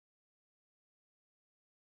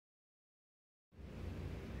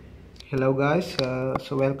Hello guys,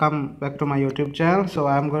 so welcome back to my YouTube channel. So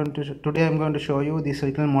today I'm going to show you this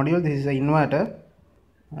little module. This is an inverter.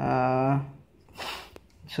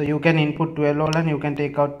 So you can input 12 volt and you can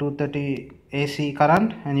take out 230 AC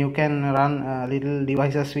current, and you can run little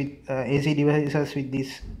devices with AC devices with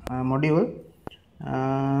this module.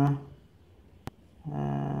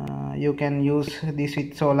 You can use this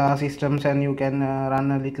with solar systems, and you can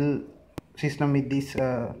run a little system with this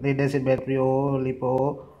lead acid battery or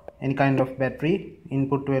lipo, any kind of battery,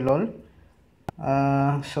 input 12 volt.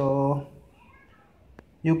 So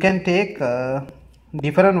you can take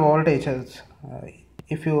different voltages.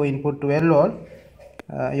 If you input 12 volt,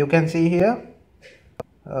 you can see here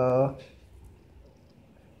A,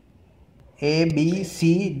 B,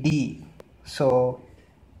 C, D. So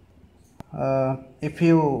if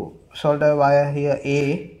you solder via here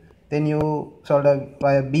A, then you solder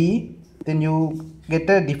via B, then you get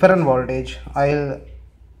a different voltage. I'll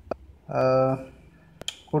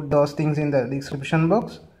put those things in the description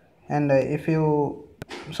box. And if you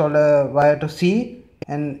solder wire to C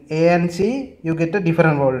and A and C, you get a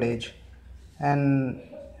different voltage, and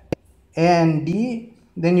A and D,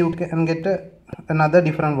 then you can get another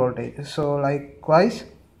different voltage. So likewise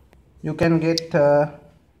you can get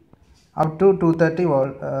up to 230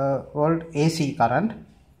 volt AC current.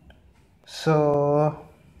 So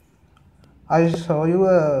I'll show you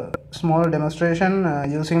a small demonstration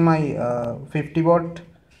using my 50 watt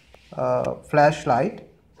flashlight.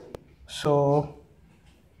 So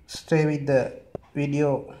stay with the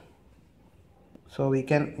video so you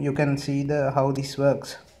can see how this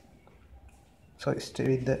works. So stay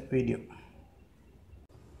with the video.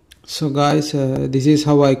 So guys, this is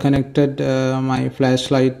how I connected my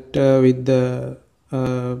flashlight with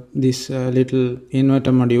this little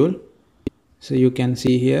inverter module. So you can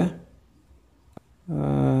see here.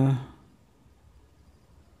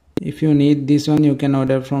 If you need this one, you can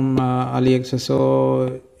order from aliexpress,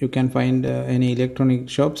 or you can find any electronic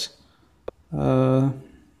shops. So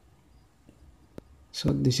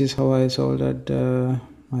this is how I soldered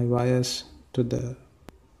my wires to the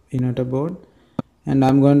inverter board, and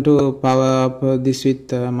I'm going to power up this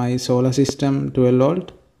with my solar system 12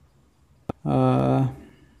 volt.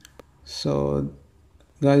 So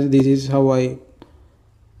guys, this is how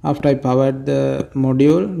after I powered the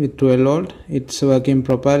module with 12 volt, it's working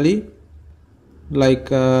properly, like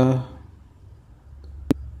when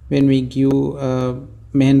we give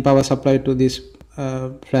main power supply to this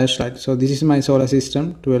flashlight. So this is my solar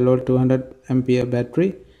system 12 volt 200 ampere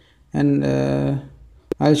battery, and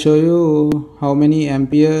I'll show you how many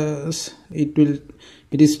amperes it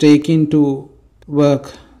is taking to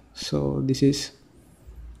work. So this is,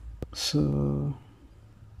 so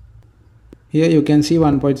here you can see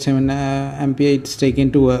 1.7 ampere it's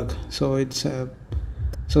taken to work. So it's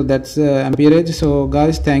so that's the amperage. So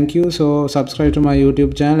guys, thank you. So subscribe to my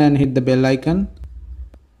YouTube channel and hit the bell icon.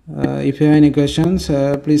 If you have any questions,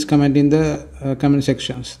 please comment in the comment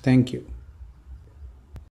sections. Thank you.